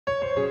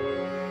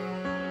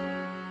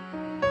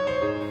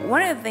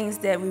One of the things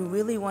that we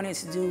really wanted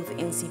to do with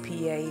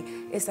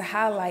NCPEA is to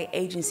highlight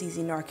agencies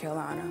in North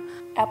Carolina.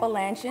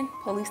 Appalachian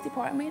Police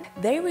Department,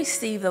 they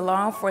received the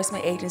Law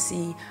Enforcement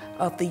Agency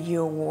of the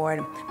Year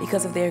award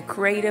because of their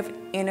creative,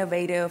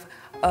 innovative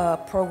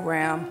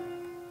program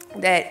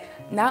that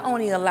not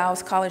only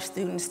allows college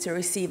students to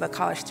receive a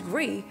college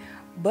degree,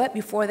 but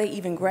before they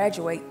even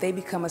graduate, they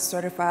become a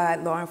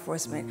certified law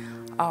enforcement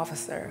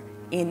officer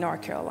in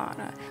North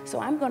Carolina. So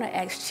I'm going to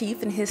ask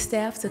Chief and his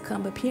staff to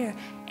come up here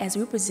as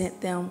we present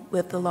them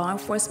with the Law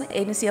Enforcement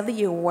Agency of the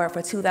Year Award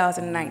for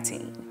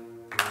 2019.